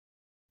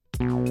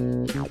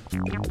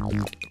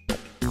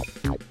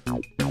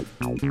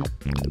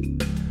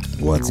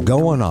What's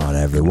going on,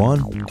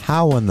 everyone?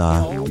 How in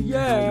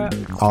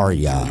the are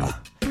ya?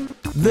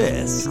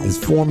 This is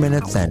 4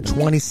 minutes and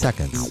 20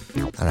 seconds,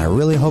 and I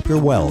really hope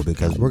you're well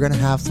because we're going to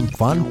have some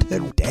fun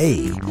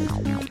today.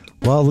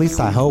 Well, at least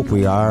I hope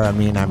we are. I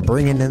mean, I'm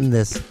bringing in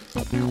this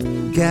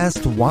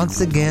guest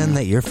once again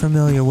that you're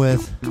familiar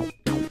with.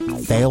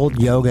 Failed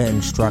yoga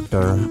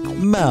instructor,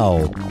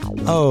 Mel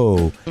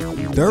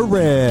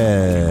O'Doris.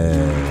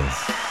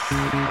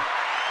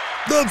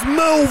 That's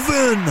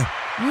Melvin!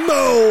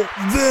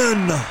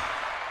 Melvin!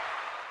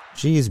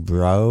 Jeez,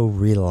 bro,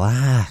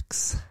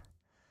 relax.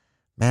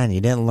 Man,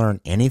 you didn't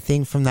learn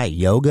anything from that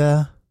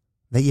yoga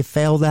that you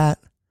failed at?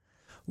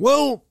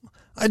 Well,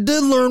 I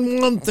did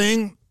learn one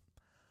thing.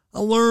 I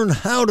learned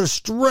how to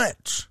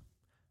stretch.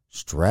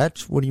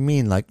 Stretch? What do you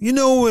mean? Like,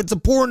 it's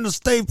important to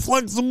stay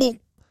flexible.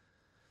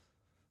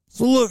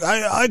 So look,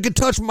 I could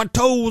touch my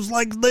toes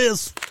like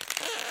this.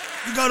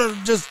 You gotta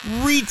just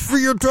reach for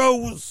your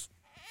toes.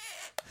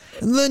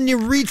 And then you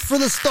reach for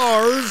the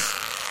stars.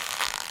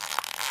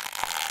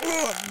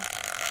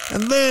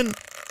 And then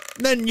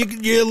you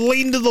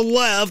lean to the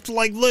left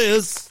like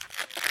this.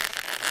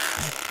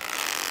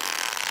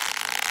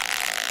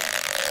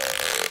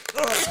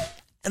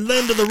 And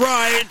then to the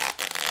right.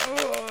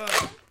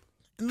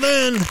 And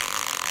then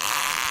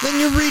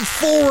you reach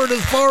forward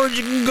as far as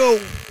you can go.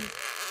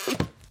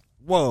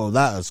 Whoa,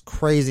 that was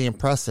crazy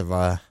impressive.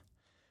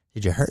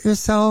 Did you hurt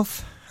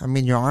yourself? I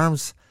mean, your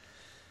arms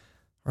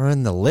are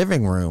in the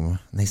living room.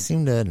 And they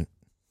seem to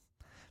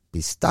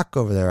be stuck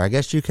over there. I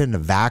guess you can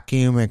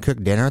vacuum and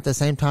cook dinner at the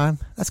same time.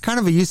 That's kind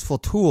of a useful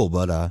tool,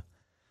 but are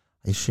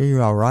you sure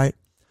you're all right?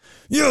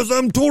 Yes,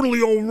 I'm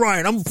totally all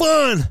right. I'm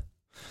fine.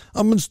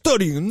 I've been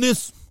studying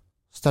this.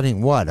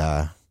 Studying what?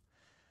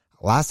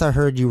 Last I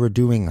heard you were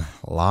doing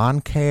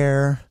lawn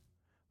care.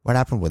 What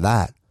happened with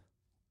that?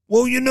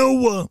 Well,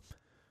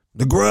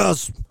 the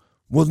grass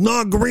was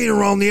not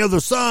greener on the other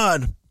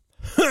side.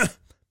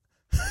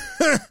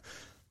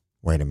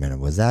 Wait a minute.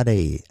 Was that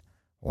a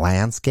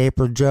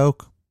landscaper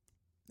joke?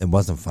 It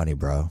wasn't funny,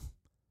 bro.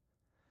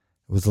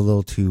 It was a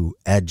little too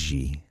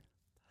edgy.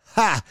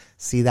 Ha!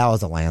 See, that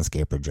was a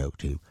landscaper joke,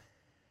 too.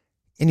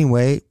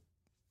 Anyway,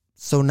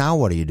 so now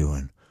what are you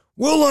doing?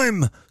 Well,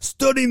 I'm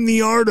studying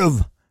the art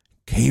of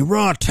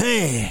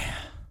karate.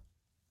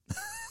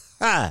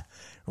 Ha!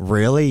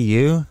 Really,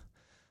 you?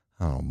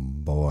 Oh,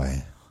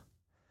 boy.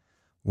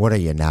 What are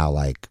you now,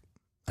 like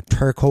a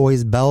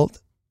turquoise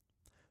belt?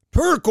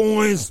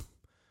 Turquoise?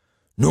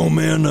 No,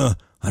 man, I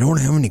don't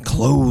have any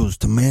clothes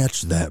to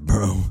match that,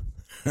 bro.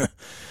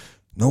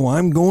 No,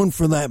 I'm going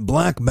for that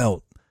black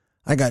belt.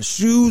 I got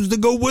shoes to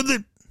go with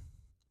it.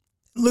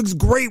 It looks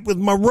great with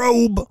my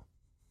robe.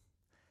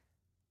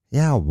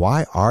 Yeah,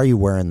 why are you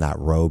wearing that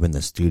robe in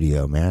the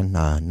studio, man?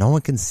 No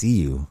one can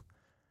see you.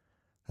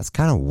 That's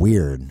kind of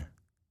weird.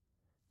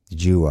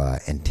 Did you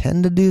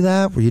intend to do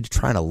that? Were you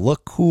trying to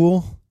look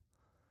cool?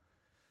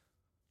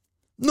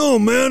 No,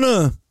 man,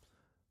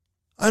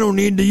 I don't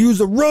need to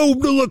use a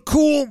robe to look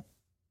cool.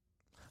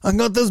 I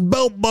got this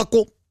belt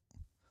buckle.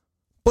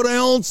 But I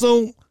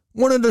also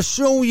wanted to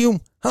show you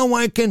how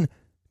I can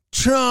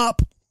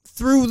chop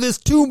through this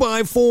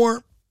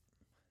 2x4.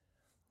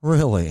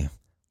 Really?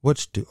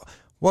 Which two?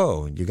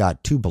 Whoa, you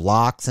got 2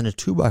 blocks and a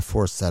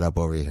 2x4 set up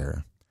over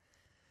here.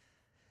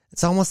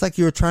 It's almost like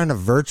you were trying to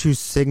virtue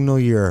signal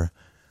your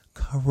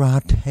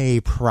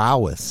karate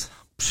prowess.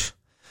 Psh.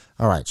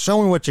 All right,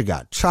 show me what you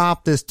got.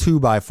 Chop this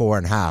 2x4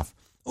 in half.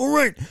 All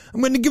right,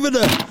 I'm going to give it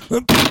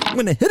I'm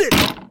going to hit it.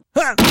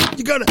 Ha!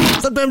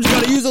 Sometimes you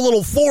got to use a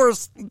little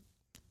force.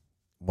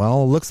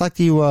 Well, it looks like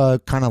you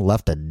kind of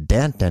left a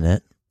dent in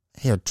it.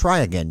 Here, try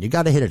again. You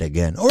got to hit it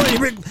again. All right,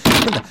 Rick,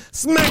 I'm going to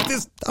smack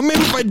this.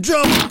 Maybe if I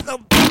jump.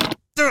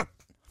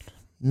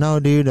 No,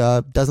 dude,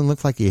 doesn't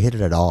look like you hit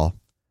it at all.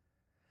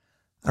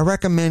 I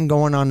recommend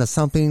going on to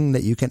something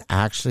that you can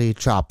actually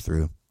chop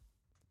through.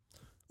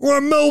 All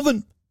right,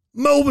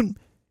 Melvin,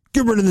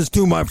 get rid of this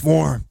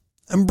 2x4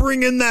 and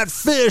bring in that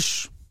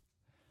fish.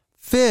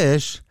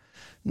 Fish?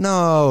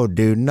 No,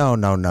 dude, no.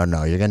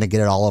 You're going to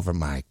get it all over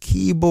my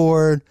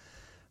keyboard,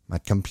 my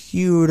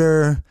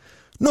computer.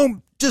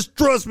 No, just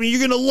trust me.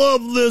 You're going to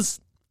love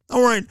this.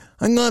 All right,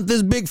 I got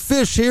this big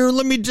fish here.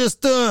 Let me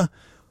just,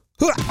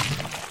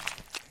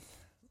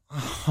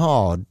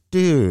 Oh,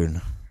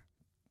 dude.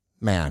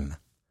 Man.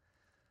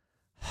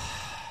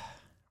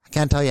 I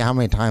can't tell you how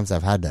many times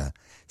I've had to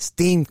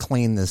steam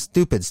clean this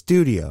stupid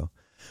studio.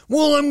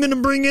 Well, I'm going to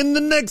bring in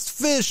the next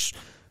fish.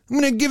 I'm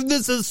going to give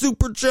this a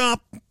super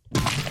chop.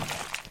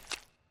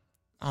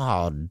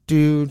 Oh,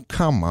 dude,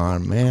 come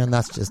on, man.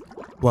 That's just...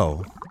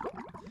 Whoa.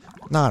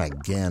 Not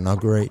again. Oh,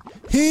 great.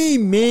 Hey,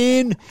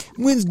 man.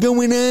 What's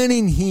going on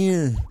in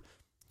here?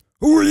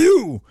 Who are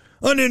you?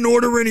 I didn't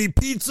order any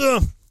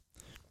pizza.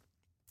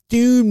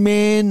 Dude,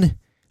 man.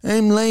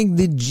 I'm like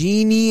the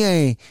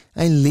genie.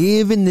 I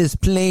live in this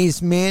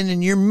place, man,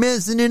 and you're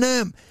messing it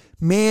up.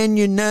 Man,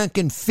 you're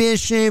knocking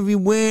fish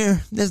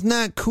everywhere. That's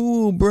not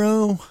cool,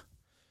 bro.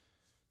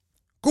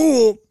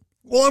 Cool?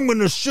 Well, I'm going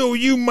to show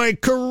you my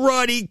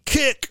karate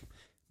kick.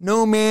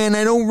 No, man,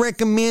 I don't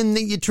recommend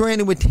that you try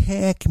to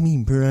attack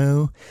me,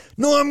 bro.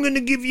 No, I'm going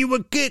to give you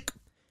a kick.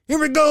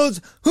 Here it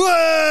goes.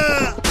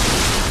 Ah!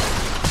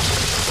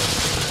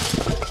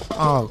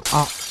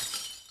 Oh.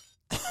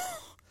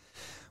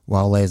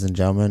 Well, ladies and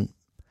gentlemen,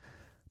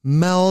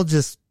 Mel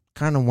just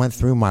kind of went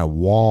through my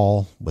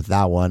wall with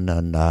that one,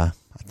 and I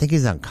think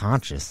he's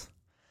unconscious.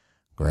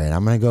 Great.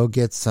 I'm going to go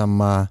get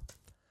some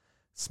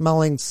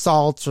smelling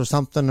salts or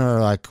something, or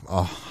like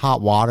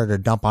hot water to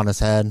dump on his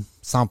head.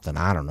 Something.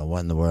 I don't know what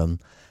in the world.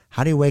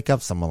 How do you wake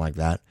up someone like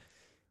that?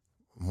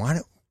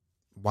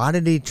 Why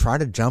did he try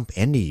to jump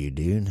into you,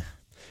 dude?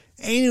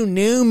 I don't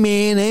know,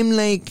 man. I'm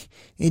like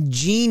a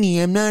genie.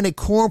 I'm not a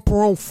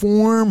corporal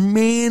form,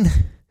 man.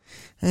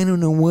 I don't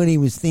know what he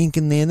was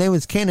thinking there. That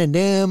was kind of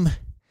dumb.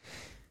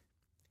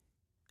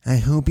 I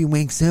hope he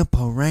wakes up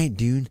all right,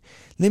 dude.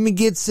 Let me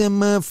get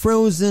some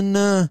frozen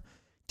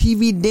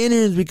TV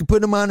dinners. We can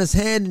put him on his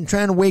head and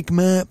try to wake him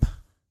up.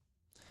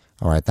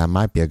 All right, that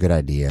might be a good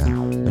idea.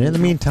 But in the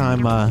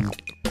meantime, I'm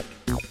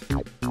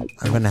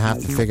going to have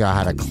to figure out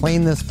how to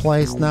clean this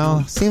place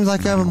now. Seems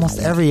like almost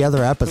every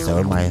other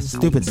episode, my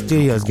stupid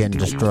studio is getting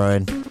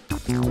destroyed.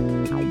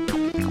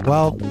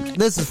 Well,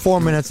 this is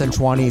 4 minutes and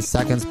 20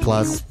 seconds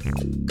plus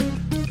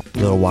a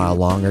little while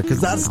longer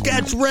because that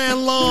sketch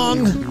ran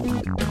long.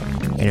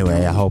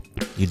 Anyway, I hope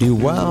you do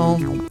well.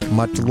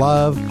 Much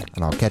love,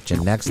 and I'll catch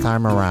you next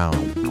time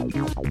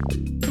around.